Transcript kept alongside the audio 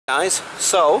Guys,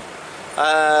 so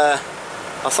I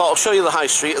thought I'll show you the high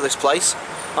street of this place.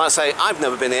 Like I say, I've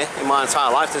never been here in my entire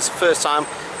life. This is the first time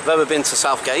I've ever been to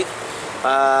Southgate.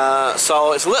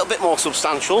 So it's a little bit more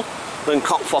substantial than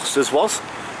Cockfosters was.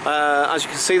 As you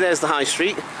can see, there's the high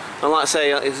street, and like I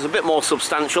say, it's a bit more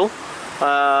substantial. Like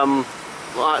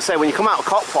I say, when you come out of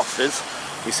Cockfosters,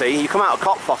 you see, you come out of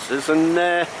Cockfosters, and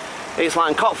it's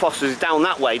like Cockfosters is down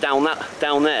that way, down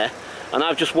there. And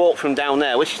I've just walked from down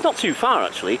there, which is not too far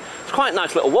actually. It's quite a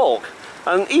nice little walk.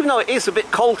 And even though it is a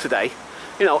bit cold today,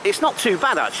 you know, it's not too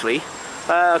bad actually,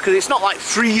 because it's not like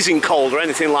freezing cold or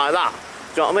anything like that.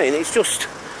 Do you know what I mean? It's just,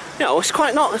 you know, it's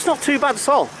not too bad at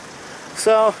all.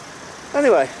 So,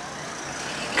 anyway,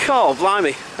 God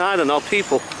blimey, I don't know,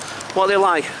 people, what they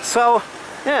like. So,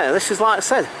 yeah, this is, like I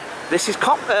said, this is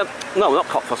no, not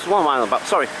Cockfosters, what am I on about?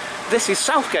 Sorry, this is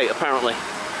Southgate apparently.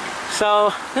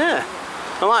 So, yeah.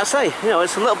 And like I say, you know,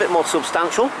 it's a little bit more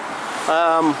substantial.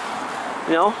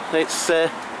 You know, it's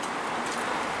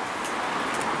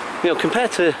you know,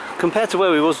 compared to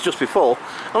where we was just before.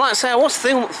 And like I say, I was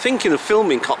thinking of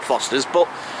filming Cockfosters, but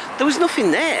there was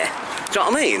nothing there. Do you know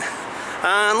what I mean?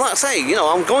 And like I say, you know,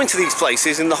 I'm going to these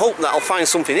places in the hope that I'll find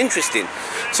something interesting,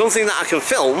 something that I can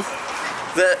film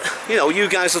that, you know, you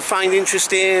guys would find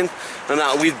interesting, and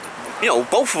that we, you know,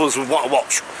 both of us would want to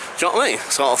watch. Do you know what I mean?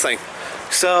 Sort of thing.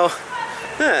 So.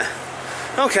 Yeah.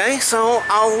 Okay, so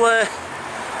what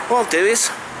I'll do is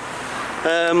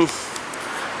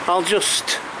I'll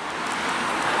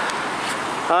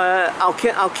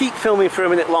keep filming for a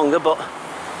minute longer, but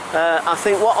I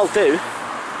think what I'll do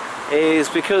is,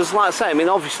 because like I say, I mean,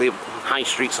 obviously high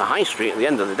street's a high street at the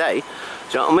end of the day. Do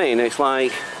you know what I mean? It's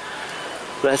like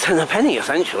they're 10 a penny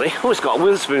essentially. Oh, it's got a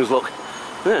Witherspoons look.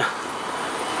 Yeah.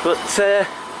 But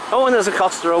oh, and there's a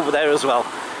Costa over there as well.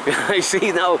 You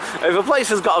see, now, if a place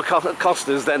has got a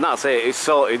Costas, then that's it, it's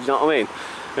sorted, you know what I mean?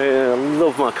 I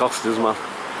love my Costas, man.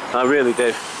 I really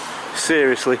do.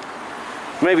 Seriously.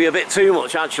 Maybe a bit too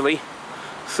much, actually.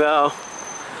 So,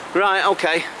 right,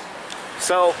 okay.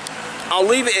 So, I'll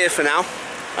leave it here for now.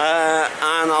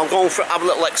 And I'll go and have a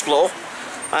little explore.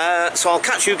 So I'll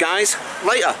catch you guys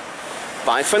later.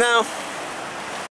 Bye for now.